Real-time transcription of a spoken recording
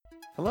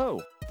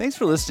Hello. Thanks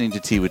for listening to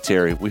Tea with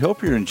Terry. We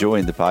hope you're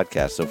enjoying the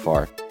podcast so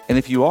far. And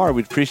if you are,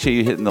 we'd appreciate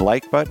you hitting the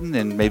like button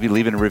and maybe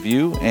leaving a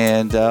review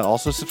and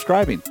also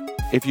subscribing.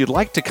 If you'd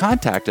like to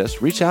contact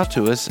us, reach out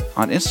to us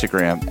on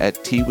Instagram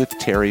at Tea with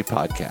Terry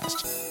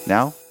Podcast.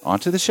 Now, on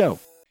to the show.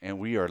 And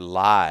we are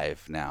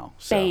live now.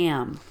 So,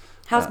 Bam.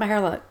 How's my hair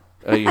look?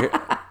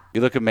 You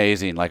look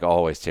amazing, like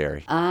always,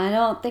 Terry. I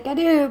don't think I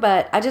do,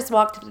 but I just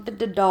walked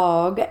the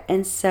dog.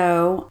 And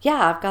so,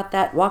 yeah, I've got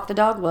that walk the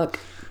dog look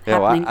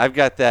happening. Well, I've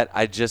got that.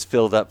 I just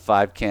filled up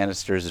 5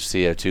 canisters of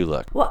CO2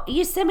 look. Well,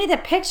 you sent me the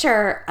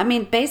picture. I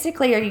mean,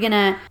 basically, are you going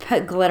to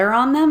put glitter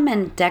on them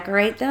and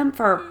decorate them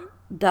for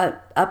the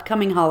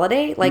upcoming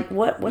holiday? Like,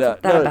 what's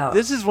that about?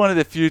 This is one of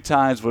the few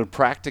times when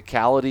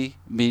practicality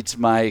meets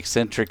my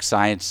eccentric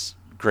science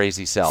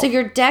crazy self. So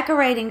you're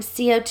decorating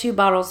CO2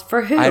 bottles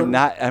for who? I'm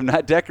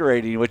not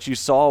decorating. What you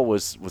saw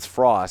was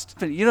frost.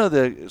 You know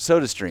the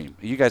SodaStream.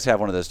 You guys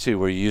have one of those too,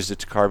 where you use it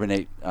to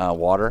carbonate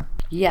water.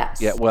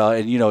 Yes. Yeah. Well,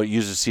 and you know it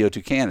uses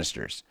CO2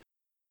 canisters.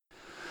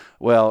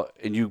 Well,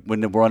 and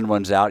when the one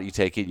runs out, you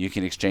take it. You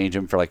can exchange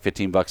them for like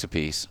 $15 a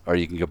piece, or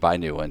you can go buy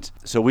new ones.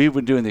 So we've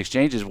been doing the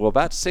exchanges. Well,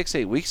 about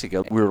 6-8 weeks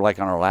ago, we were like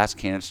on our last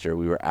canister.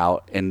 We were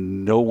out,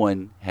 and no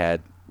one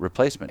had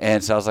replacement.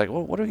 And so I was like,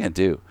 well, what are we going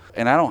to do?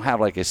 And I don't have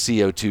like a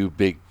CO2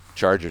 big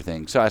charger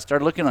thing. So I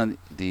started looking on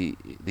the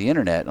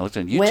internet, and I looked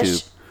on YouTube.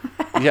 Wish.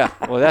 Yeah,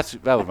 well,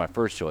 that was my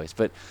first choice.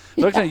 But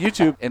I looked on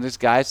YouTube, and this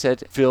guy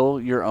said,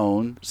 fill your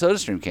own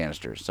SodaStream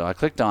canisters. So I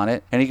clicked on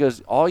it, and he goes,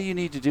 all you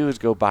need to do is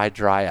go buy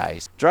dry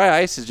ice. Dry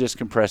ice is just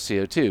compressed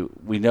CO2.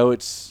 We know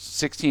it's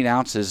 16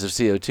 ounces of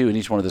CO2 in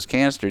each one of those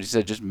canisters. He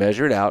said, just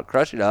measure it out,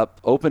 crush it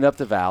up, open up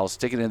the valves,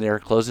 stick it in there,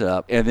 close it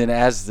up. And then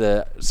as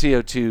the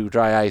CO2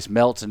 dry ice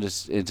melts into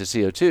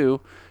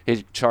CO2,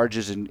 it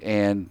charges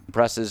and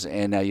compresses,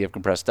 and now you have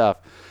compressed stuff.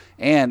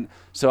 And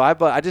so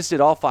I just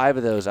did all 5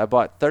 of those. I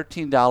bought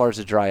 $13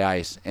 of dry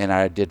ice, and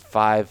I did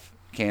 5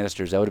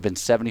 canisters. That would have been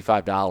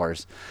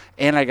 $75.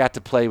 And I got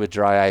to play with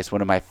dry ice,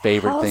 one of my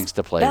favorite things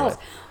to play with.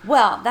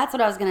 Well, that's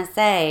what I was going to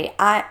say.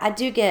 I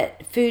do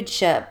get food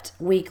shipped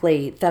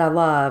weekly that I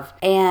love,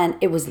 and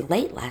it was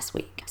late last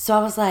week. So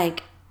I was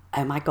like,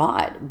 oh my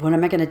God, what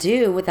am I going to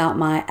do without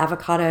my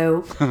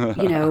avocado,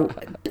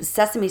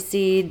 sesame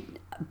seed,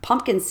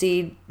 pumpkin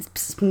seed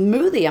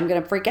smoothie? I'm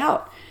going to freak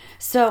out.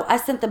 So I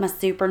sent them a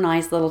super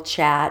nice little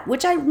chat,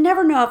 which I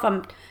never know if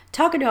I'm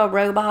talking to a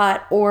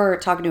robot or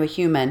talking to a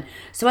human.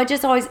 So I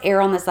just always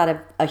err on the side of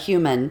a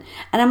human.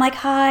 And I'm like,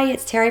 hi,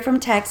 it's Terry from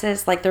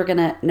Texas. Like, they're going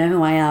to know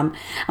who I am.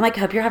 I'm like,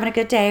 hope you're having a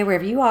good day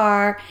wherever you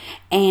are.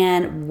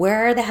 And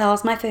where the hell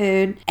is my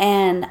food?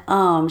 And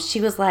she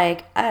was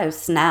like, oh,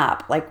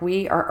 snap. Like,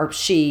 we are, or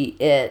she,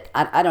 it,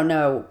 I don't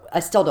know.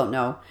 I still don't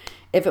know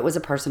if it was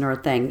a person or a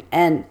thing.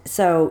 And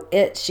so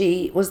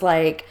she was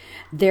like,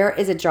 there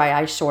is a dry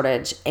ice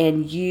shortage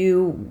and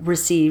you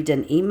received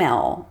an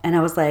email. And I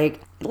was like,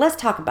 let's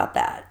talk about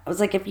that. I was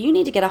like, if you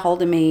need to get a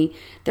hold of me,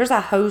 there's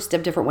a host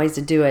of different ways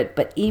to do it,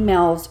 but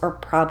emails are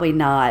probably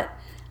not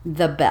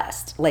the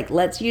best. Like,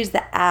 let's use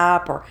the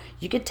app, or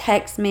you could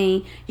text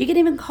me. You can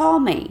even call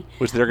me.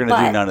 Which they're going to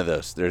do none of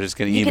those. They're just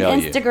going to email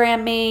you. You can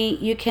Instagram me.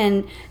 You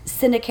can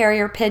send a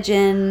carrier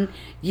pigeon.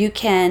 You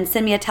can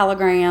send me a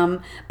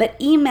telegram. But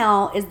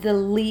email is the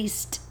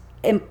least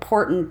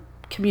important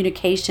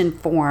communication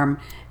form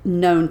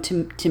known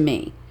to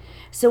me.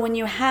 So when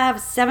you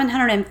have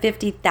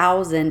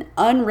 750,000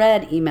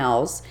 unread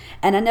emails,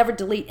 and I never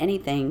delete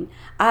anything,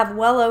 I have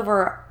well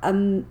over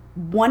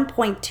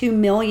 1.2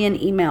 million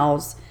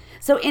emails.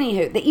 So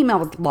anywho, the email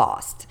was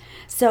lost.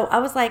 So I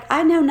was like,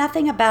 I know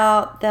nothing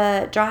about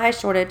the dry ice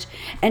shortage.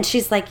 And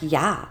she's like,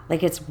 yeah,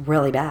 like it's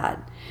really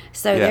bad.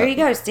 So There you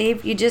go,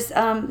 Steve. You just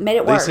made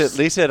it worse.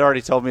 Lisa had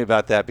already told me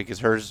about that because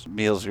her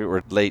meals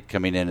were late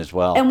coming in as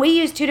well. And we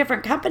use 2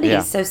 different companies.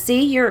 Yeah. So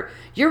see, you're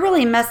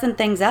really messing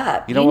things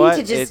up. You know what?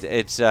 Need to just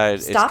it's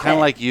kind of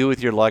like you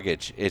with your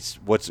luggage.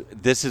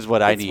 This is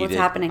what I needed. What's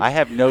happening. I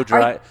have no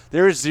dry.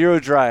 There is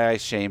zero dry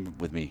ice shame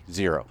with me.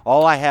 Zero.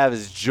 All I have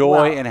is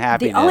joy and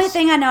happiness. The only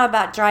thing I know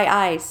about dry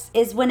ice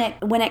is when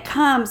it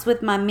comes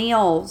with my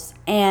meals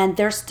and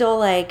they're still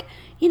like,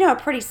 a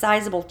pretty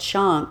sizable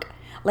chunk.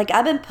 Like,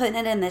 I've been putting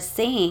it in the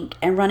sink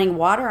and running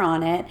water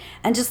on it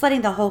and just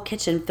letting the whole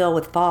kitchen fill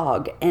with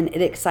fog. And it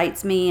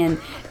excites me and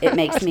it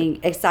makes me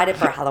excited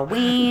for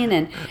Halloween.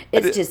 And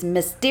it's just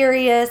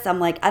mysterious. I'm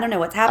like, I don't know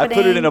what's happening.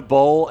 I put it in a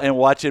bowl and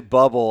watch it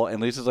bubble.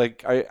 And Lisa's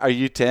like, are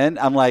you 10?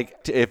 I'm like,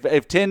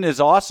 if 10 is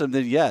awesome,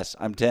 then yes,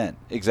 I'm 10.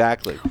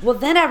 Exactly. Well,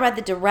 then I read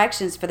the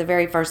directions for the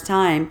very first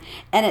time.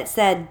 And it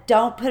said,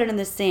 don't put it in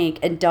the sink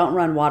and don't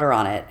run water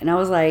on it. And I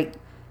was like,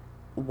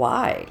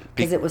 why?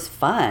 Because it was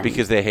fun.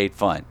 Because they hate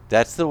fun.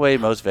 That's the way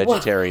most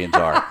vegetarians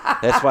are.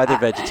 That's why they're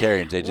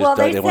vegetarians. They just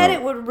they said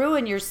it would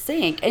ruin your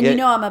sink, and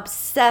I'm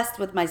obsessed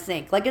with my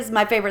sink. Like, it's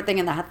my favorite thing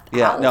in the house.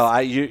 Yeah, no,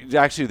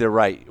 actually they're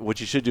right. What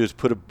you should do is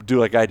do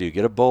like I do.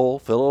 Get a bowl,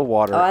 fill it with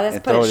water, and throw it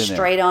in there. Put it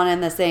straight on in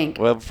the sink.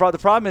 Well, the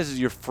problem is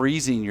you're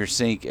freezing your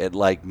sink at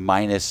like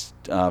minus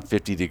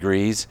 50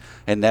 degrees,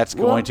 and that's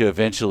going to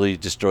eventually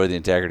destroy the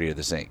integrity of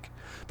the sink.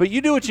 But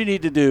you do what you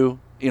need to do.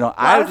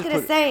 I was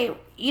going to say,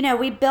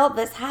 we built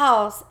this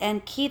house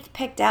and Keith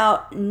picked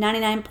out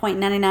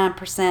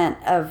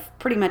 99.99% of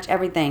pretty much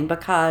everything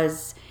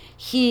because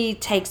he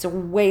takes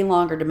way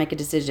longer to make a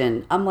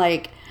decision. I'm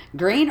like,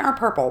 green or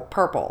purple?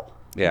 Purple.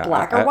 Yeah,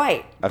 Black or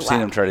white? I've seen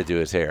him try to do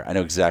his hair. I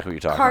know exactly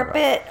what you're talking about.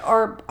 Carpet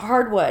or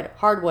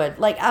hardwood.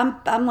 Like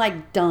I'm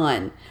like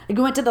done. I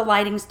went to the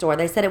lighting store.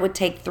 They said it would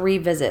take 3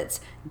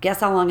 visits. Guess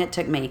how long it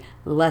took me?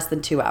 Less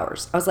than 2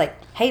 hours. I was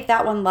like, hate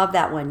that one, love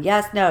that one.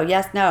 Yes,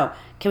 no.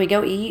 Can we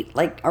go eat?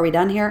 Like, are we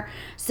done here?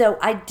 So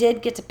I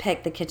did get to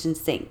pick the kitchen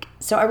sink.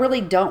 So I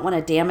really don't want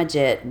to damage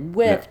it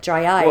with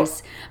dry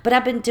ice. But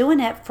I've been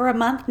doing it for a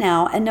month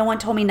now, and no one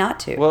told me not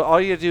to. Well,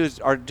 all you do is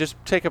just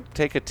take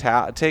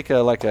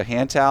a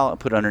hand towel and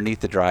put it underneath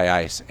the dry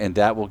ice, and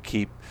that will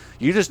keep.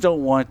 You just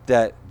don't want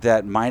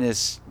that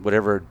minus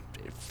whatever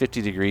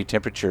 50-degree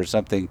temperature or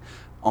something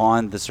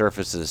on the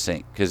surface of the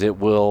sink because it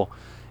will.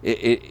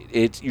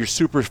 You're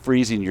super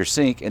freezing your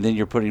sink, and then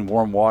you're putting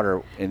warm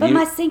water. But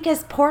my sink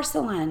is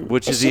porcelain,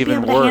 which is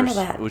even worse.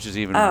 Which is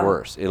even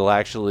worse. It'll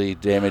actually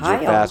damage it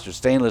faster.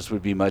 Stainless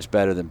would be much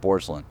better than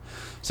porcelain.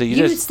 So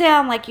you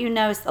sound like you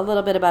know a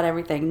little bit about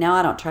everything. No,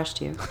 I don't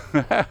trust you.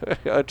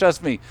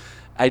 Trust me.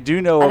 I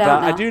do know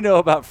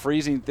about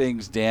freezing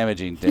things,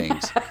 damaging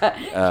things.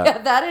 Yeah,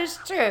 that is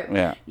true.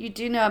 Yeah. You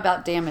do know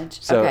about damage.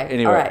 So okay.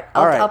 Anyway,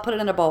 all right. I'll put it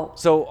in a bowl.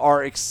 So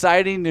our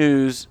exciting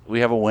news,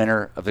 we have a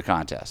winner of the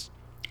contest.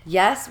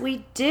 Yes,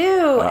 we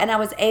do. And I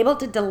was able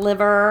to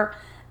deliver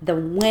the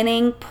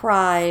winning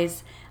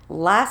prize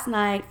last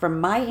night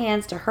from my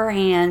hands to her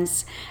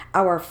hands.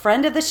 Our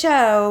friend of the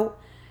show,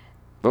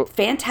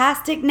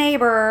 fantastic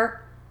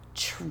neighbor,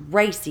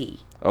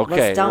 Tracy.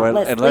 Okay.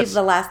 Let's leave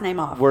the last name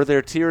off. Were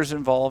there tears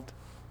involved?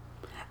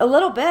 A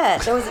little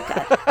bit. There was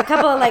a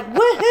couple of like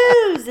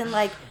woohoos and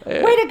like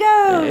way to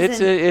go.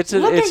 It's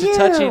a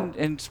touching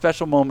and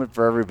special moment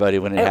for everybody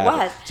when it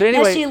happens. Was. So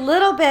anyway, now, she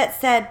little bit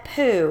said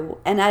poo,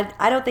 and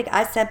I don't think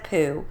I said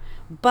poo,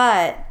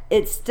 but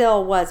it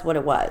still was what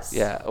it was.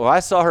 Yeah. Well, I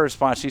saw her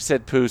response. She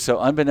said poo. So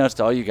unbeknownst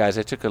to all you guys,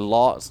 I took a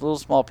little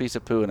small piece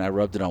of poo and I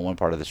rubbed it on one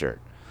part of the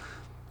shirt.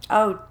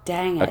 Oh,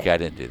 dang it. Okay, I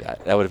didn't do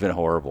that. That would have been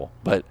horrible.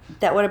 But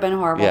that would have been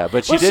horrible. Yeah,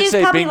 but she did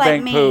say bing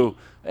bang poo.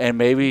 And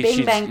maybe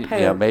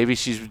maybe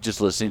she's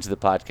just listening to the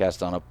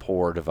podcast on a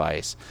poor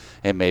device,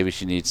 and maybe we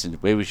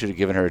should have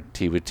given her a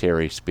Tea with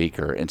Terry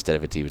speaker instead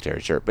of a Tea with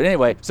Terry shirt. But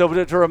anyway, so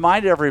to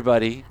remind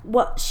everybody,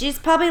 well, she's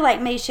probably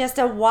like me. She has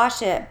to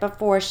wash it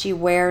before she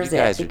wears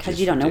it because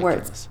you don't know where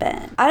it's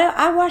been.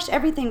 I wash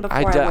everything before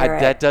I wear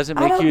it. That doesn't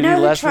make you any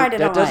less.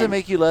 That doesn't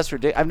make you less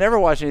ridiculous. I've never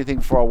washed anything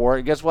before I wore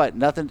it. Guess what?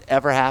 Nothing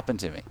ever happened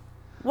to me.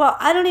 Well,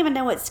 I don't even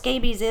know what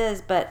scabies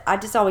is, but I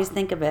just always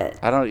think of it.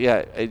 I don't.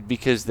 Yeah,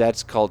 because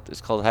it's called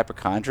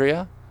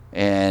hypochondria,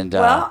 and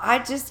well, I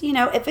just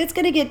if it's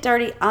gonna get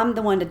dirty, I'm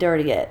the one to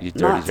dirty it,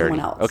 not someone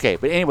else. Okay,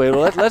 but anyway,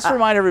 let's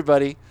remind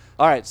everybody.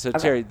 All right, so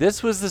Terry,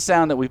 this was the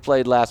sound that we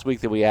played last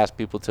week that we asked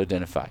people to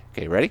identify.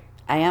 Okay, ready?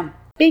 I am.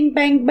 Bing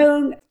bang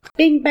boom,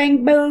 bing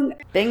bang boom,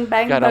 bing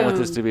bang boom. God, I want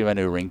this to be my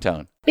new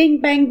ringtone.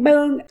 Bing bang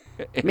boom.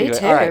 Me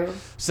too. All right.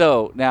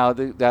 So now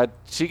that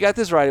she got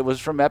this right, it was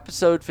from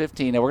episode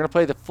 15. Now we're going to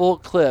play the full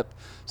clip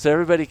so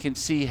everybody can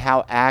see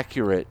how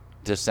accurate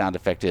this sound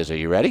effect is. Are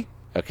you ready?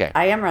 Okay.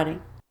 I am ready.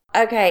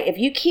 Okay, if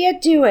you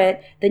can't do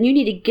it, then you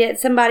need to get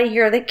somebody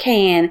here that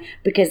can,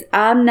 because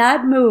I'm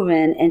not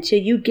moving until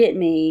you get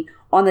me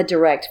on the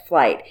direct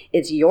flight.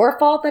 It's your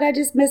fault that I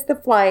just missed the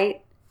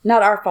flight.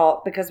 Not our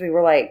fault, because we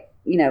were late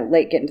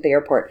getting to the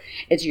airport.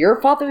 It's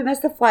your fault that we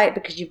missed the flight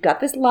because you've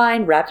got this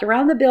line wrapped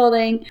around the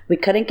building. We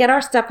couldn't get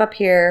our stuff up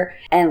here.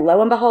 And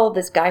lo and behold,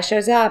 this guy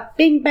shows up.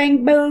 Bing,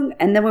 bang, boom.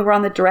 And then we were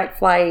on the direct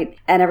flight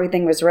and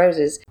everything was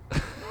roses.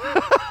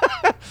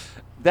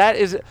 That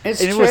is,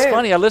 it's and true. It was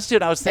funny. I listened to it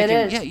and I was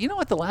thinking, yeah, you know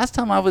what? The last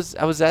time I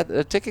was at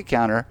a ticket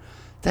counter,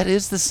 that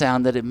is the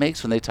sound that it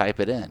makes when they type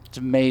it in. It's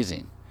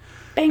amazing.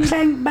 Bing,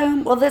 bang,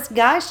 boom. Well, this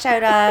guy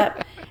showed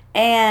up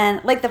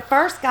and like the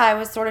first guy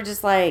was sort of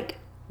just like,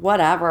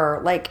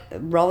 whatever, like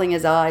rolling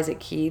his eyes at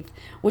Keith,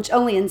 which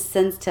only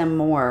incensed him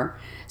more.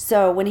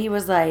 So when he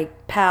was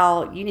like,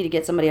 pal, you need to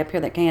get somebody up here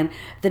that can.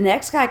 The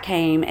next guy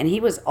came and he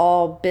was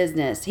all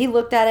business. He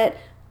looked at it,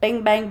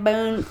 bing, bang,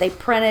 boom. They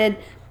printed,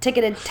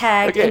 ticketed,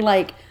 tagged in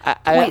like 0.01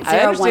 I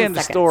understand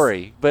the seconds.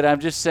 story, but I'm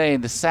just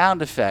saying the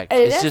sound effect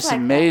is just like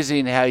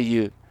amazing how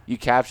you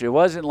capture it. It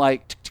wasn't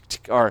like tick, tick,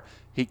 tick, or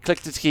he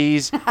clicked his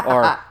keys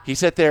or he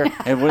sat there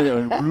and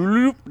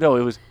no,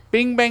 it was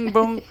bing, bang,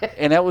 boom.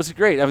 And that was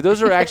great. I mean,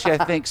 those are actually,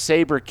 I think,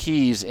 Sabre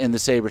keys in the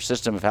Sabre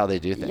system of how they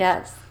do things.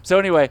 Yes. So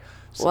anyway.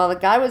 Well, the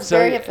guy was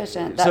very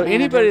efficient. So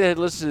anybody that had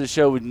listened to the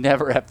show would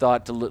never have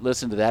thought to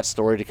listen to that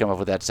story to come up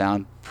with that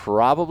sound,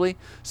 probably.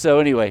 So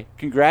anyway,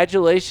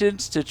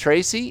 congratulations to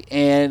Tracy,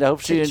 and I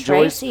hope she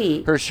enjoys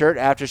her shirt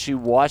after she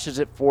washes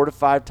it 4 to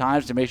 5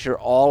 times to make sure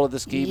all of the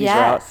scabies are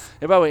out.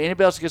 And by the way,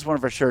 anybody else who gets one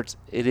of our shirts,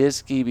 it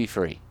is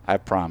scaby-free. I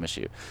promise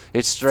you.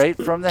 It's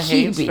straight from the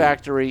Hanes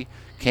factory,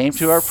 came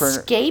to our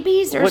printer.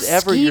 Scabies or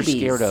whatever skeebies? You're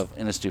scared of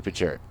in a stupid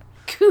shirt.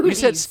 Cooties. You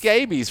said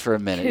scabies for a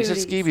minute. Cooties. You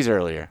said scabies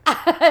earlier.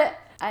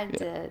 I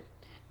did.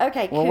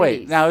 Okay, Well, cooties.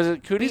 wait. Now, is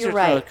it cooties You're or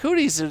right.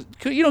 cooties?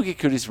 You don't get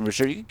cooties from a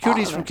shirt. You get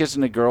cooties from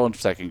kissing a girl in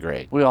 2nd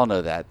grade. We all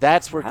know that.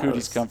 That's where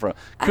cooties come from.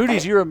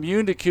 Cooties, you're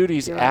immune to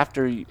cooties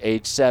after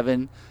age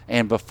 7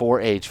 and before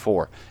age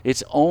 4.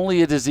 It's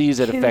only a disease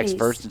that affects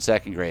Cooties. 1st and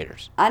 2nd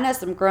graders. I know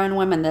some grown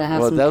women that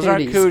have Well, some those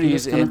cooties. aren't cooties, I'm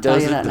just and gonna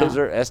those tell you are, that those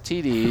now. are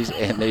STDs,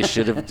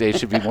 and they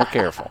should be more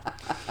careful.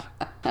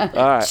 All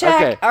right.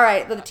 Check. Okay. All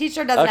right. The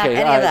T-shirt doesn't have Okay.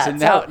 any All of right.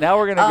 that. So now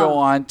we're gonna go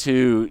on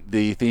to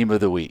the theme of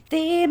the week.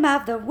 Theme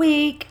of the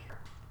week.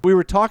 We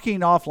were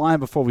talking offline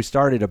before we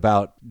started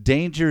about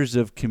dangers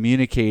of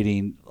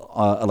communicating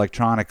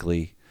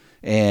electronically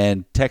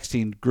and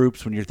texting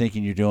groups when you're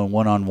thinking you're doing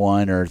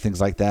one-on-one or things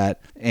like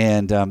that.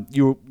 And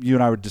you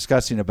and I were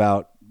discussing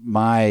about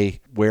my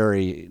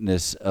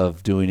wariness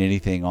of doing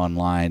anything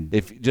online.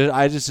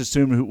 I just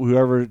assume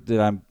whoever that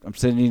I'm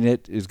sending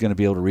it is going to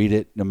be able to read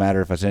it, no matter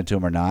if I send it to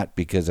them or not,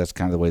 because that's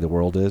kind of the way the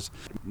world is.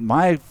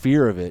 My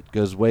fear of it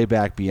goes way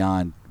back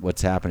beyond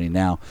what's happening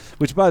now.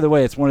 Which, by the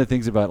way, it's one of the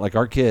things about like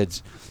our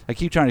kids. I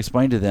keep trying to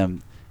explain to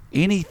them.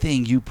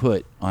 Anything you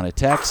put on a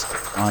text,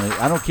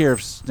 I don't care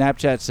if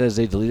Snapchat says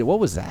they deleted it. What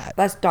was that?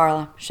 That's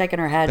Darla shaking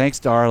her head. Thanks,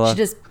 Darla. She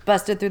just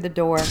busted through the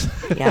door.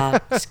 Yeah,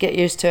 just get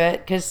used to it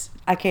because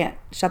I can't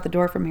shut the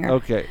door from here.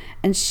 Okay.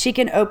 And she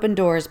can open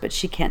doors, but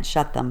she can't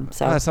shut them.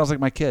 So That sounds like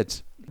my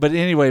kids. But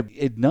anyway,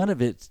 none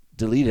of it's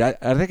deleted.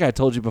 I think I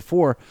told you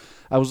before,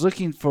 I was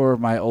looking for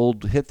my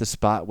old Hit the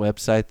Spot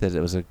website that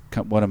it was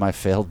one of my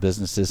failed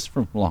businesses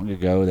from long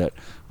ago that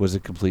was a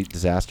complete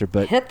disaster.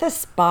 But Hit the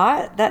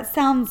Spot? That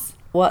sounds...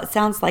 Well, it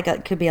sounds like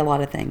it could be a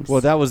lot of things.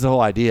 Well, that was the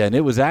whole idea. And it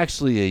was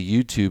actually a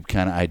YouTube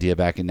kind of idea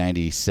back in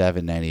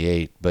 97,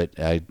 98. But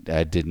I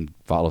didn't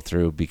follow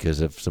through because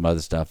of some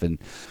other stuff.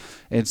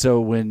 And so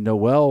when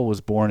Noelle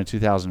was born in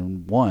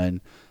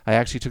 2001, I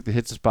actually took the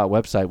Hit the Spot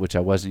website, which I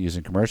wasn't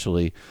using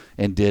commercially,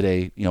 and did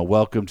a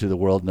welcome to the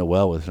world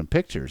Noelle with some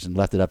pictures and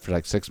left it up for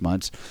like 6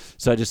 months.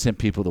 So I just sent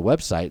people the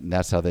website, and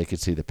that's how they could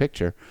see the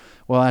picture.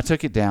 Well, I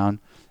took it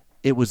down.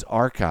 It was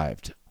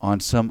archived on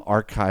some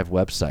archive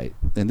website.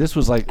 And this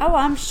was like... Oh,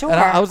 I'm sure. And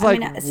I was like,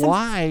 mean,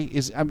 why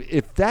is... I mean,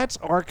 if that's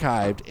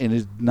archived and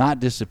is not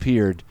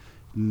disappeared,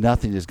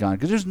 nothing is gone.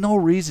 Because there's no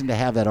reason to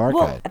have that archived.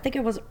 Well, I think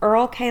it was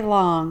Earl K.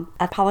 Long,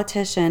 a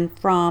politician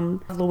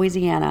from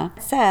Louisiana,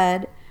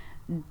 said,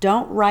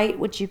 don't write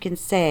what you can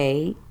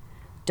say,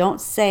 don't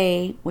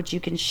say what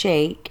you can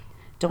shake,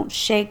 don't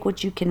shake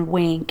what you can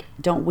wink,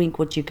 don't wink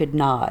what you could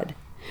nod.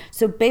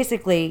 So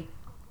basically...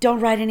 Don't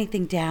write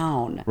anything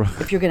down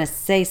if you're going to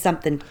say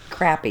something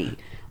crappy,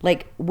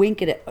 like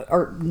wink at it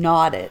or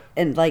nod it.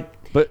 And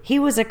he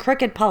was a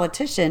crooked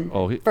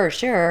politician for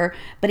sure,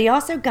 but he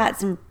also got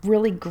some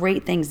really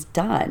great things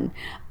done.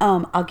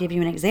 I'll give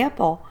you an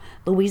example.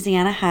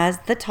 Louisiana has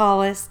the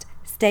tallest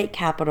state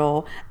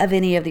capitol of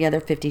any of the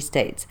other 50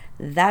 states.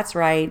 That's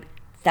right.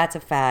 That's a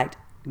fact.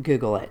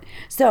 Google it.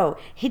 So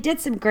he did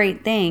some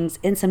great things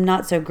in some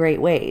not so great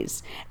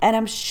ways. And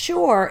I'm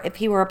sure if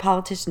he were a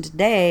politician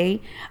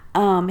today,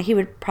 he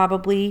would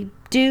probably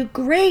do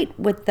great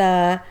with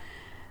the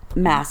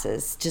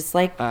masses, just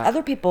like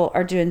other people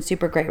are doing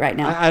super great right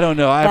now. I don't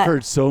know. I've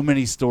heard so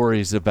many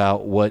stories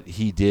about what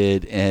he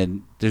did,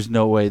 and there's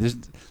no way.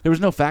 There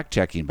was no fact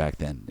checking back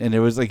then. And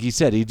there was, like he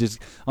said, he just,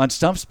 on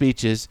stump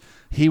speeches,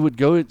 he would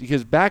go,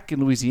 because back in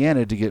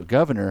Louisiana to get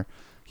governor,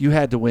 you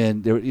had to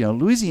win.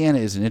 Louisiana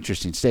is an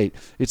interesting state.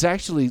 It's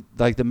actually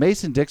like the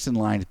Mason-Dixon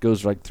line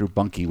goes right through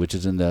Bunkie, which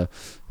is in the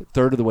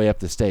third of the way up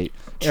the state.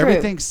 True.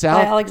 Everything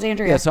south. By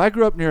Alexandria. Yeah, so I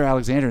grew up near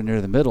Alexandria,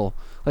 near the middle.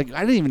 Like,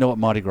 I didn't even know what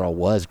Mardi Gras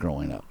was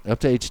growing up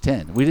to age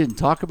 10. We didn't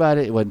talk about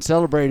it. It wasn't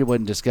celebrated. It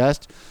wasn't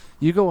discussed.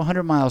 You go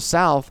 100 miles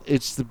south,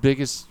 it's the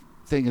biggest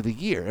thing of the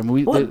year.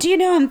 And do you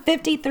know I'm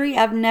 53?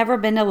 I've never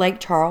been to Lake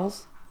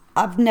Charles.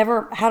 I've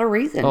never had a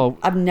reason.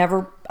 I've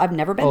never been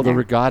there. The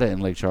regatta in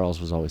Lake Charles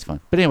was always fun.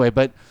 But anyway,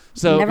 but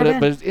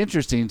it's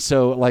interesting.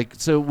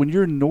 So when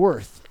you're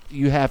north,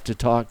 you have to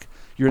talk.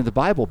 You're in the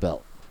Bible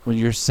Belt. When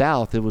you're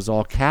south, it was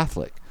all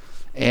Catholic,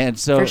 and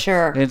so for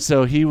sure. And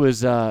so he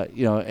was,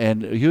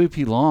 and Huey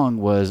P. Long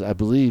was, I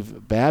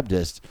believe,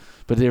 Baptist.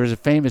 But there was a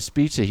famous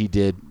speech that he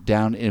did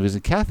down. It was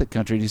in Catholic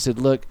country, and he said,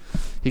 "Look,"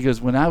 he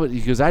goes,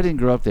 I didn't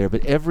grow up there,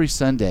 but every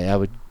Sunday I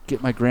would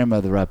get my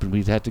grandmother up, and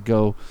we'd have to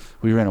go.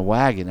 We were in a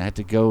wagon. I had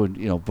to go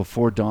and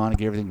before dawn and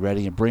get everything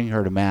ready and bring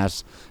her to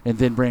mass, and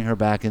then bring her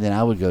back, and then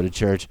I would go to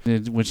church.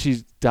 And when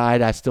she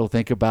died, I still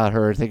think about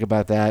her, think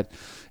about that.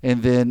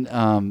 And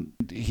then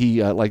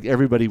he like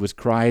everybody was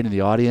crying in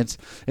the audience,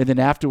 and then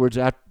afterwards,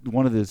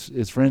 one of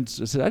his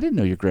friends said, "I didn't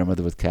know your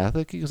grandmother was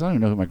Catholic." He goes, "I don't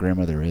even know who my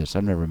grandmother is.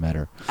 I've never met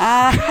her."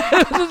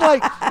 It was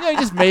like, he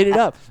just made it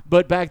up.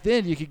 But back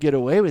then, you could get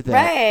away with that.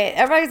 Right?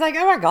 Everybody's like,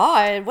 "Oh my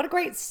God, what a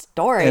great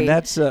story!" And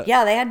that's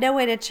yeah, they had no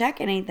way to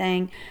check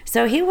anything,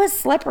 so he was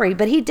slippery.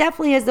 But he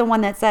definitely is the one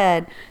that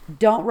said,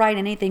 "Don't write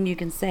anything you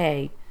can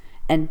say."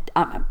 And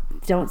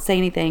don't say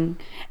anything.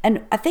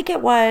 And I think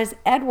it was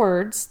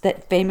Edwards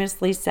that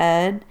famously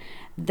said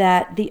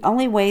that the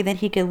only way that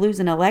he could lose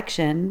an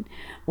election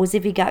was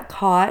if he got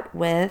caught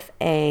with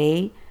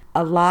a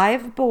a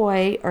live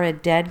boy or a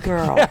dead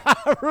girl.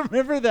 I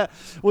remember that.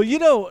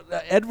 Well,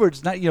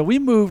 Edwards. We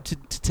moved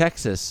to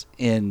Texas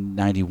in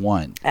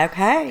 '91.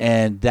 Okay.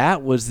 And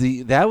that was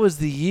the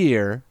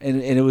year,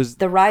 and it was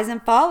the rise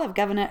and fall of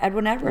Governor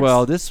Edwin Edwards.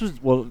 Well, this was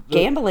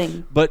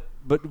gambling. But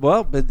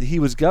he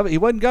was governor. He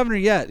wasn't governor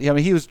yet. I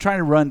mean, he was trying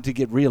to run to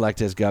get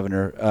reelected as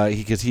governor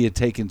because he had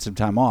taken some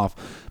time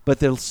off. But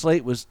the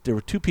slate there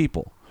were two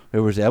people.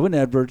 There was Edwin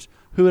Edwards,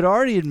 who had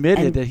already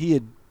admitted that he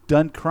had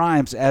done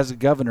crimes as a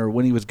governor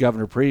when he was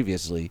governor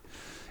previously.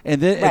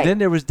 And then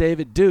there was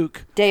David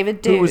Duke.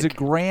 Who was a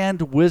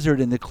grand wizard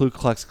in the Ku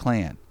Klux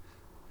Klan.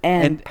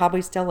 And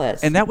probably still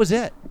is. And that was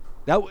it.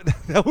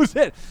 That was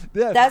it.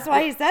 That's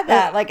why he said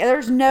that. Like,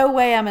 there's no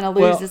way I'm going to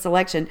lose this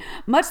election.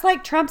 Much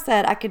like Trump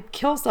said, I could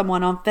kill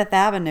someone on Fifth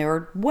Avenue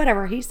or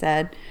whatever he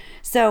said.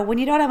 So when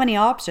you don't have any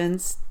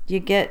options, you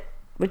get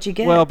what you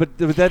get.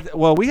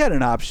 Well, we had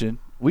an option.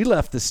 We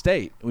left the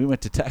state. We went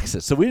to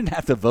Texas. So we didn't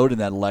have to vote in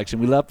that election.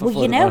 We left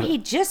before he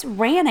just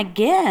ran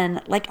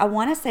again. Like, I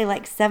want to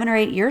say 7 or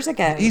 8 years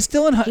ago. He's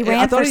still in Huntsville. He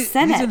ran for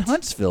Senate. He's in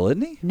Huntsville,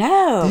 isn't he?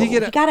 No. He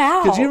got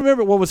out. Because you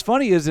remember what was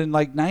funny is in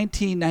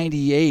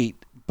 1998,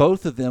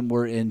 both of them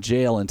were in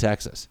jail in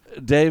Texas.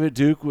 David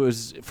Duke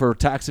was for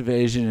tax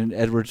evasion and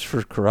Edwards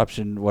for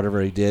corruption,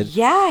 whatever he did.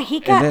 Yeah,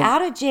 he got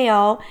out of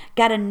jail,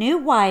 got a new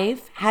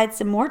wife, had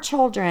some more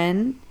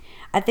children.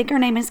 I think her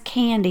name is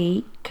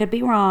Candy. Could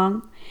be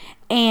wrong.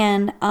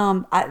 And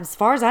as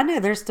far as I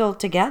know, they're still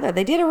together.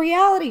 They did a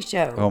reality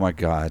show. Oh, my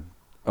God.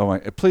 Oh, my.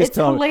 Please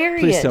tell me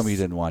you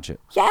didn't watch it.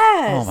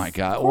 Yes. Oh, my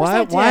God.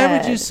 Why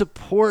would you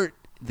support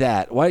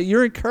that? Why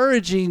you're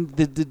encouraging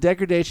the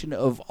degradation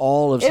of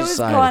all of society? It was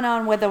going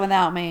on with or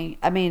without me.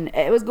 I mean,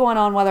 it was going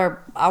on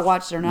whether I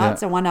watched it or not.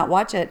 So why not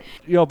watch it?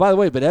 By the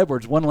way, but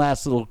Edwards, one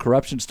last little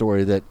corruption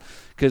story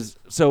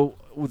so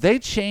they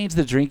changed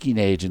the drinking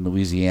age in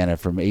Louisiana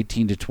from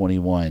 18 to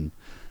 21,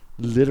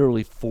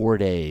 literally 4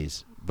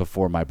 days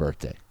before my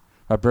birthday.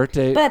 My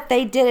birthday. But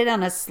they did it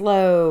on a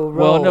slow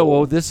roll.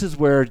 Well, this is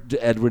where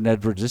Edwin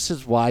Edwards. This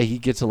is why he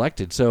gets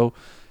elected. So.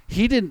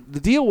 He didn't. The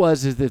deal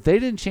is that if they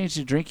didn't change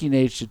the drinking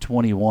age to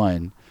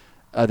 21,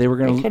 they were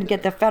going to. They couldn't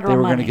get the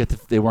federal money.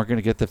 They weren't going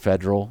to get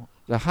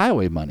the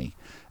highway money.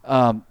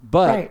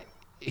 But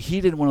he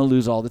didn't want to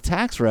lose all the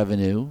tax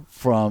revenue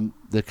from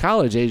the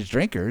college age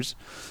drinkers.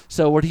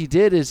 So what he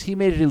did is he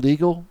made it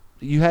illegal.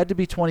 You had to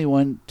be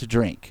 21 to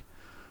drink,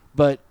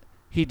 but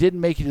he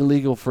didn't make it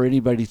illegal for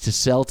anybody to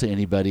sell to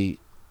anybody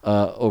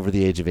over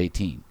the age of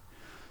 18.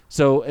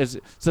 So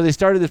they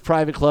started this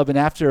private club, and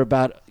after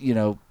about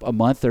a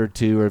month or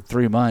 2 or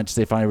 3 months,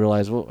 they finally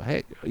realized, well,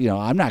 hey,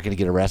 I'm not going to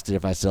get arrested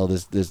if I sell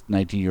this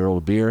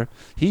 19-year-old beer.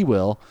 He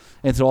will,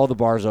 and so all the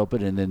bars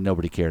opened, and then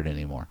nobody cared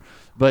anymore.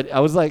 But I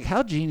was like,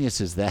 how genius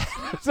is that?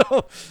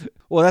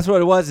 Well, that's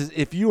what it was. Is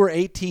if you were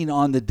 18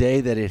 on the day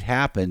that it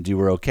happened, you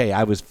were okay.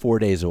 I was 4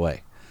 days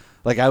away.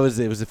 It was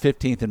the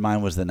 15th, and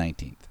mine was the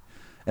 19th.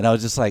 And I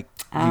was just like,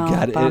 you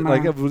got it.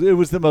 It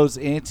was the most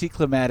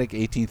anticlimactic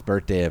 18th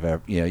birthday of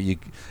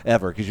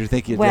ever, because you're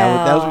thinking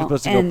that was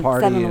supposed to go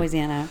party in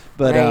Louisiana.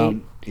 But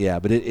right?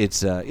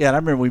 It's and I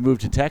remember we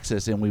moved to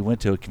Texas and we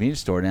went to a convenience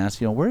store and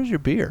asked, where's your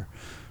beer?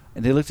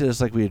 And they looked at us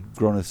like we had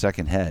grown a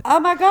second head. Oh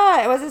my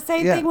God! It was the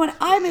same thing when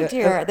I moved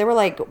here. They were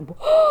like,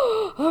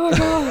 "Oh my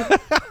God!"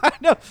 I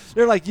know.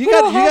 They're like, you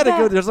got to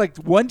go. There's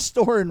one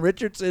store in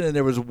Richardson, and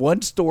there was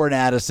one store in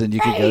Addison you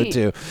could go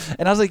to.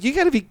 And I was like, you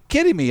got to be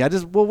kidding me!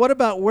 What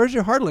about where's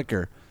your hard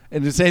liquor?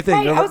 And the same thing.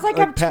 Right. I was like,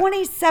 I'm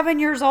 27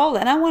 years old,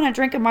 and I want to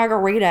drink a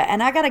margarita,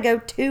 and I got to go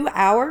 2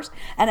 hours,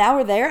 an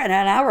hour there and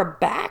an hour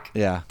back,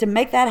 to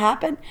make that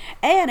happen.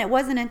 And it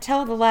wasn't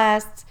until the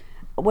last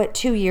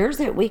 2 years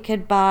that we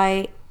could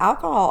buy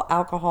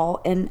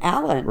alcohol in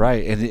Allen.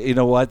 Right. And you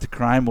know what? The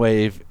crime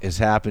wave has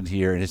happened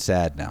here, and it's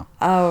sad now.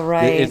 Oh,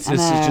 right. It's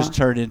just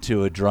turned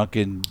into a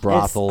drunken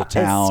brothel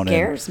town. It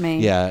scares me.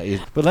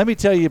 Yeah. But let me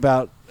tell you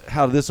about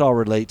how this all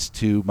relates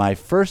to my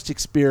first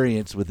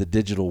experience with the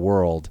digital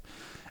world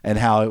and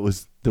how it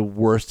was the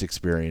worst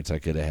experience I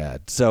could have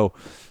had. So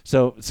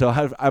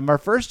my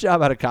first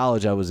job out of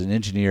college, I was an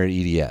engineer at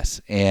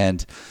EDS,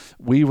 and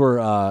we were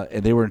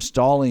and they were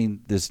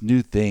installing this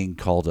new thing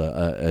called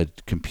a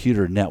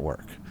computer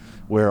network,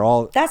 where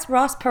that's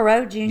Ross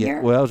Perot Jr.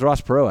 Yeah, well, it was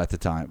Ross Perot at the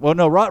time. Well,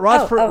 no,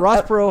 Ross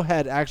Perot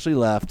had actually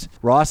left.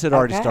 Ross had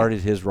already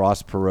started his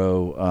Ross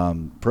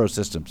Perot Pro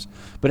Systems.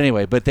 But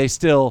anyway, they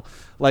still,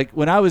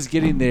 when I was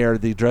getting there,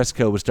 the dress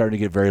code was starting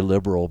to get very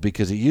liberal,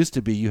 because it used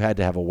to be you had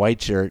to have a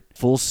white shirt,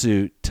 full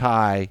suit,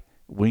 tie,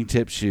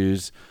 wingtip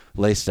shoes,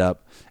 laced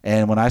up.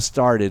 And when I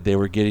started, they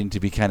were getting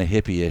to be kind of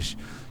hippie-ish.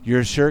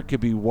 Your shirt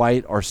could be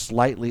white or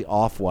slightly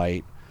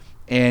off-white,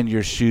 and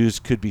your shoes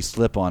could be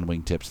slip-on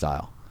wingtip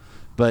style.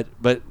 But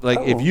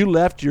if you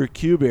left your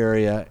cube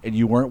area and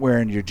you weren't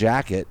wearing your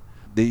jacket,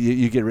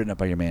 you get written up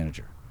by your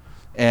manager.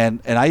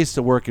 And I used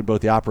to work in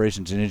both the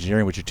operations and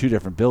engineering, which are two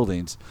different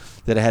buildings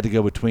that I had to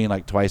go between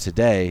twice a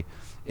day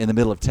in the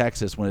middle of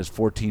Texas when it's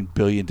 14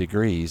 billion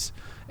degrees.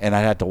 And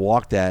I had to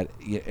walk that,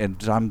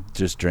 and I'm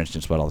just drenched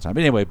in sweat all the time.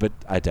 Anyway, but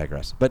I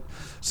digress. But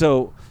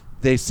so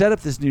they set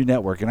up this new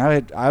network, and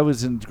I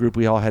was in the group.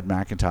 We all had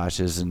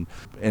Macintoshes,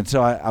 and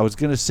so I was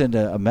going to send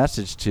a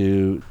message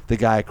to the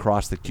guy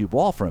across the cube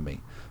wall from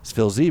me. It's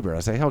Phil Zebra.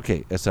 I say,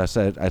 okay. So I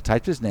said, I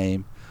typed his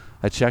name,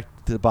 I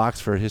checked the box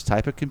for his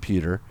type of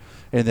computer,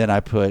 and then I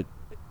put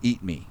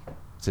 "eat me."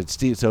 It said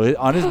Steve. So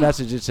on his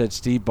message it said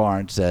Steve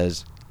Barnes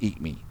says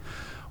 "eat me."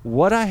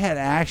 What I had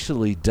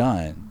actually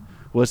done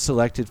was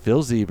selected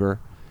Phil Zebra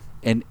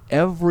and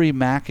every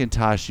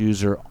Macintosh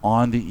user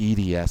on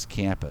the EDS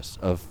campus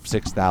of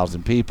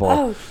 6,000 people,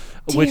 Oh,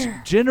 which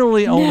dear.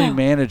 generally only No.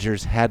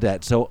 managers had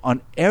that. So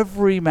on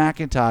every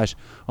Macintosh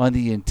on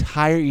the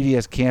entire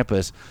EDS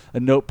campus, a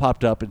note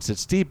popped up and said,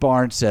 Steve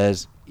Barnes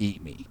says,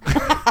 "eat me."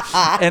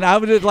 And I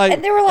was just like,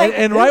 And they were like,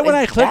 and "Who right when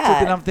is I clicked it,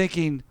 that?" then I'm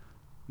thinking,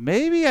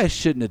 maybe I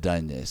shouldn't have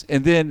done this.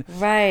 And then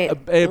Right.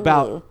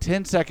 about Ooh.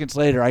 10 seconds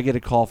later, I get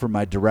a call from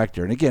my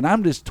director. And again,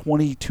 I'm this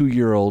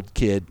 22-year-old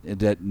kid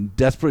that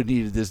desperately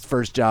needed this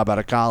first job out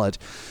of college.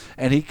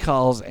 And he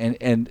calls,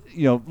 and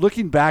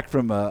looking back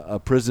from a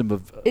prism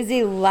of... Is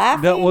he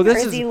laughing? No, well, this or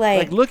is is he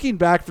like, looking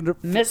back from the...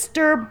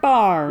 Mr.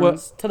 Barnes, Well-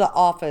 to the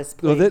office,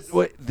 Well,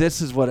 please?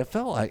 this is what it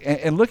felt like.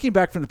 And looking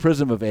back from the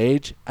prism of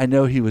age, I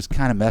know he was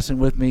kind of messing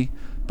with me,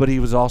 but he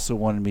was also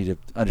wanting me to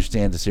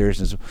understand the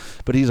seriousness.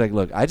 But he's like,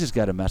 look, I just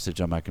got a message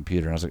on my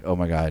computer. And I was like, oh,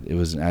 my God. It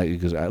was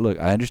because, look,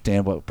 I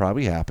understand what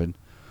probably happened,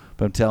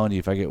 but I'm telling you,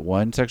 if I get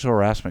one sexual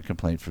harassment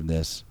complaint from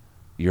this,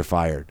 you're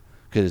fired.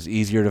 Because it's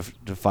easier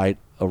to fight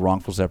a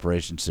wrongful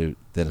separation suit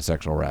than a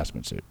sexual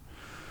harassment suit.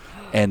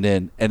 And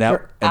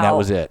that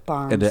was it.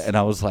 Barnes. And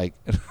I was like,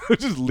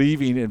 just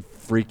leaving and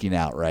freaking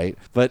out, right?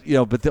 But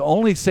the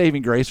only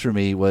saving grace for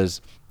me was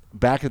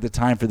back at the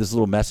time for this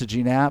little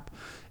messaging app,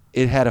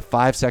 it had a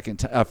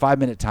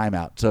 5-minute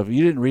timeout. So if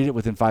you didn't read it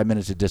within 5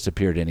 minutes, it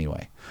disappeared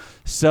anyway.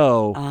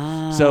 So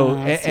so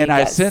and you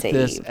I got sent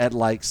this saved. at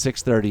like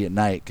 6:30 at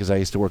night because I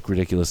used to work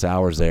ridiculous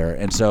hours there,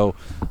 and so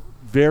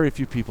very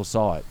few people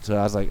saw it. So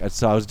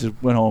I was just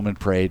went home and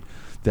prayed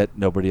that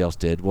nobody else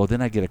did. Well,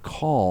 then I get a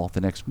call the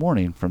next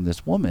morning from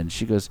this woman.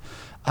 She goes,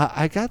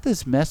 I got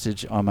this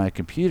message on my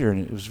computer, and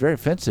it was very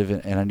offensive,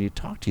 and I need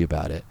to talk to you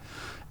about it.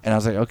 And I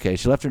was like, okay.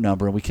 She left her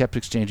number, and we kept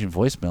exchanging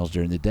voicemails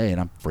during the day,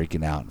 and I'm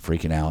freaking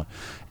out.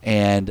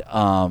 And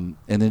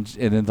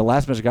then the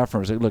last message I got from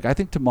her was like, look, I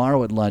think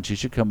tomorrow at lunch you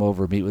should come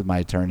over, meet with my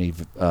attorney,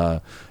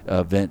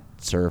 Vint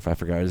Cerf. I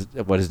forgot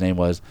what his name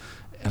was.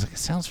 I was like, it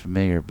sounds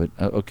familiar, but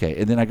okay.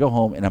 And then I go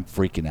home, and I'm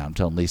freaking out. I'm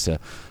telling Lisa,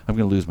 I'm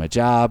going to lose my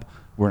job.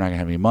 We're not going to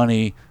have any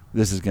money.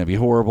 This is going to be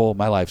horrible.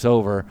 My life's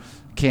over.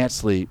 Can't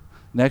sleep.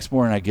 Next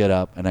morning, I get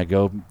up, and I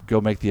go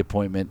make the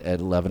appointment at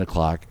 11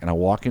 o'clock, and I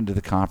walk into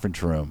the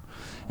conference room,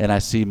 and I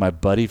see my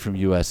buddy from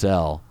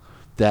USL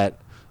that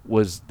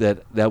was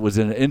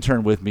an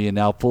intern with me and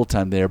now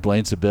full-time there,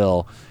 Blaine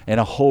Seville, and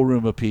a whole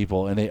room of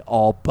people, and they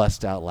all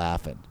bust out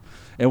laughing.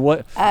 And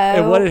what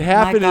had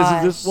happened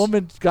is this gosh.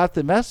 woman got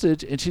the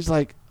message, and she's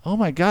like, oh,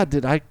 my God,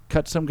 did I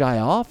cut some guy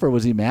off, or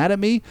was he mad at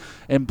me?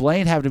 And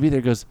Blaine happened to be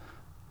there, goes,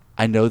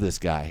 I know this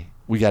guy.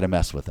 We got to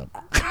mess with him.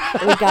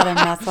 We got to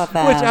mess with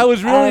that. Which I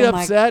was really Oh,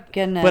 my upset,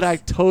 goodness. but I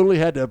totally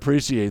had to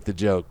appreciate the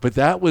joke. But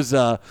that was,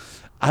 I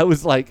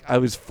was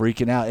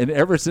freaking out. And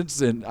ever since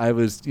then, I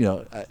was,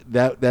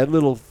 that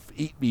little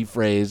 "eat me"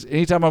 phrase,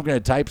 anytime I'm going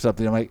to type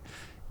something, I'm like,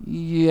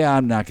 yeah,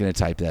 I'm not going to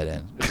type that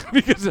in.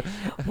 Because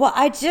Well,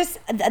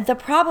 the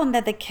problem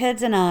that the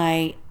kids and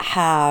I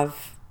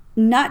have,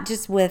 not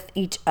just with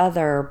each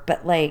other,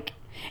 but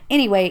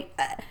anyway,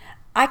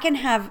 I can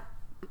have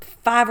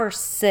 5 or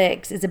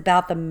 6 is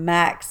about the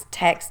max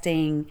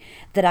texting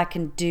that I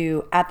can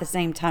do at the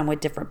same time with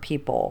different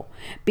people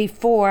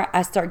before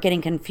I start getting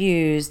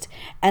confused.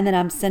 And then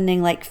I'm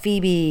sending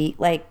Phoebe,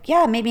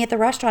 yeah, meet me at the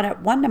restaurant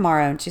at 1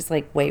 tomorrow. And she's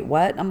like, wait,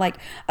 what? I'm like,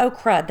 oh,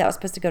 crud, that was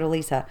supposed to go to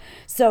Lisa.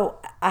 So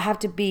I have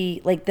to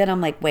be then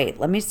I'm like, wait,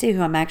 let me see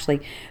who I'm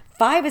actually.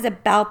 5 is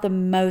about the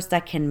most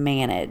I can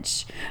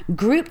manage.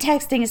 Group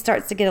texting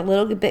starts to get a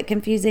little bit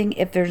confusing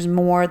if there's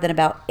more than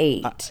about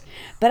 8.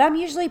 But I'm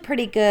usually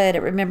pretty good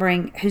at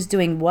remembering who's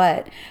doing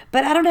what.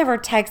 But I don't ever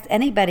text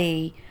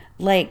anybody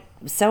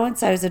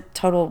so-and-so is a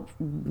total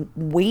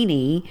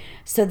weenie,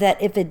 so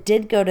that if it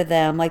did go to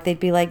them, they'd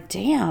be like,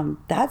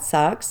 damn, that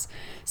sucks.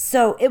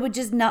 So it would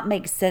just not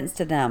make sense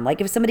to them.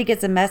 If somebody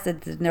gets a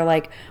message and they're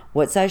like,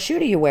 what size shoe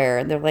do you wear?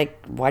 And they're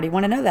like, why do you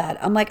want to know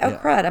that? I'm like, oh,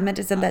 crud, I meant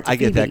to send that to I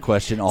get Phoebe. that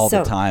question all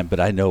the time,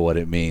 but I know what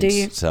it means. Do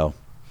you? So,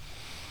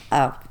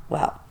 Oh,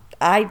 well,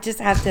 I just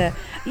have to,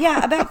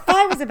 about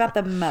 5 is about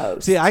the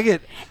most. see,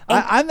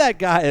 I'm that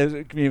guy, as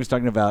Camille was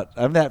talking about,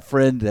 I'm that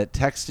friend that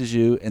texts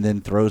you and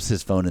then throws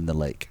his phone in the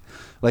lake.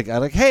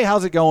 Hey,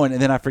 how's it going?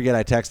 And then I forget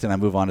I text and I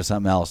move on to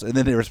something else. And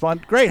then they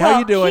respond, great, how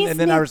you doing? his And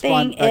then I new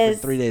respond thing back is-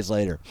 3 days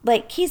later.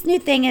 His new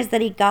thing is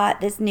that he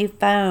got this new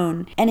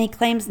phone and he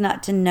claims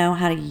not to know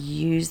how to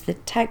use the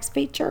text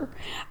feature.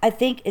 I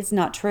think it's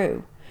not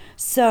true.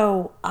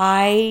 So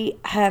I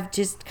have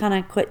just kind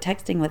of quit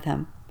texting with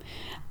him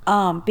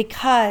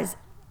because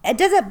it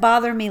doesn't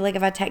bother me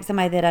if I text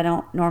somebody that I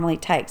don't normally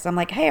text. I'm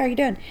like, hey, how are you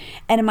doing?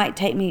 And it might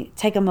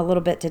take them a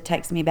little bit to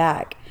text me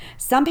back.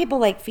 Some people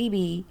like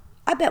Phoebe,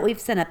 I bet we've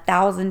sent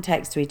 1,000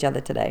 texts to each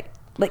other today,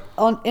 like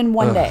in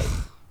one day.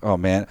 Oh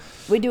man,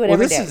 we do it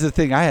every day. This is the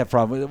thing I have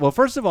problem with. Well,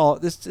 first of all,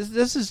 this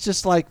is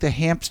just like the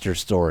hamster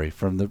story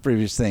from the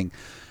previous thing.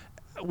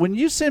 When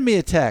you send me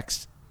a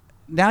text,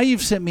 now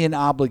you've sent me an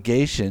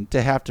obligation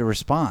to have to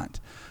respond.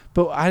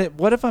 But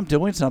what if I'm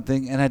doing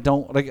something and I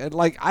don't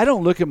like I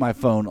don't look at my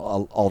phone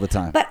all the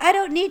time. But I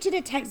don't need you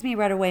to text me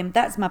right away.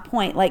 That's my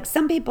point. Like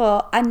some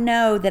people, I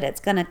know that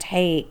it's going to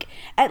take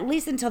at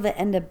least until the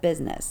end of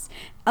business.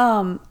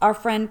 Our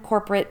friend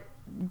corporate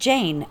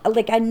Jane,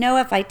 like I know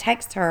if I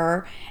text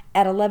her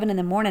at 11 in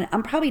the morning,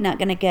 I'm probably not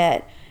going to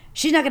get.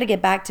 She's not going to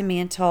get back to me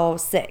until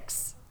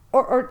 6.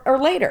 Or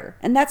later,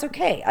 and that's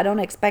okay. I don't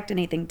expect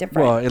anything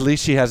different. Well, at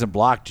least she hasn't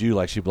blocked you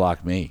like she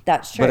blocked me.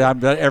 That's true.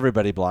 But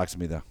everybody blocks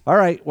me though. All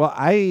right. Well,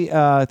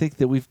 I think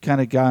that we've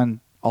kind of gone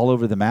all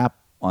over the map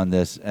on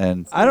this,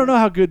 and I don't know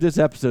how good this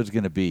episode's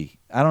going to be.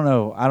 I don't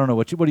know.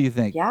 What do you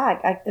think?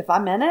 Yeah, if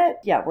I'm in it,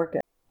 yeah, we're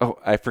good. Oh,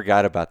 I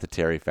forgot about the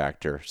Terry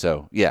factor.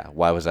 So yeah,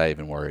 why was I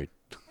even worried?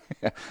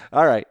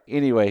 All right.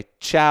 Anyway,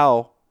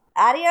 ciao.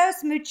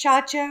 Adios,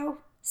 muchacho.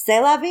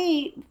 C'est la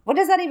vie. What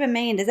does that even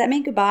mean? Does that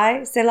mean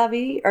goodbye? C'est la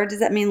vie? Or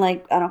does that mean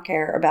like, I don't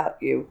care about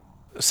you?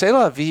 C'est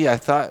la vie, I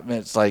thought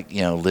it's like,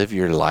 live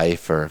your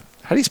life, or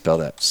how do you spell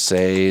that?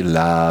 C'est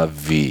la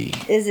vie.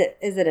 Is it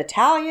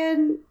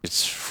Italian?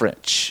 It's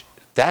French.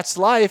 That's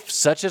life,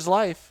 such is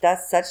life.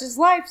 That's such is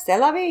life. C'est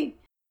la vie.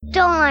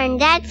 Darn,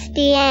 that's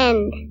the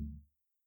end.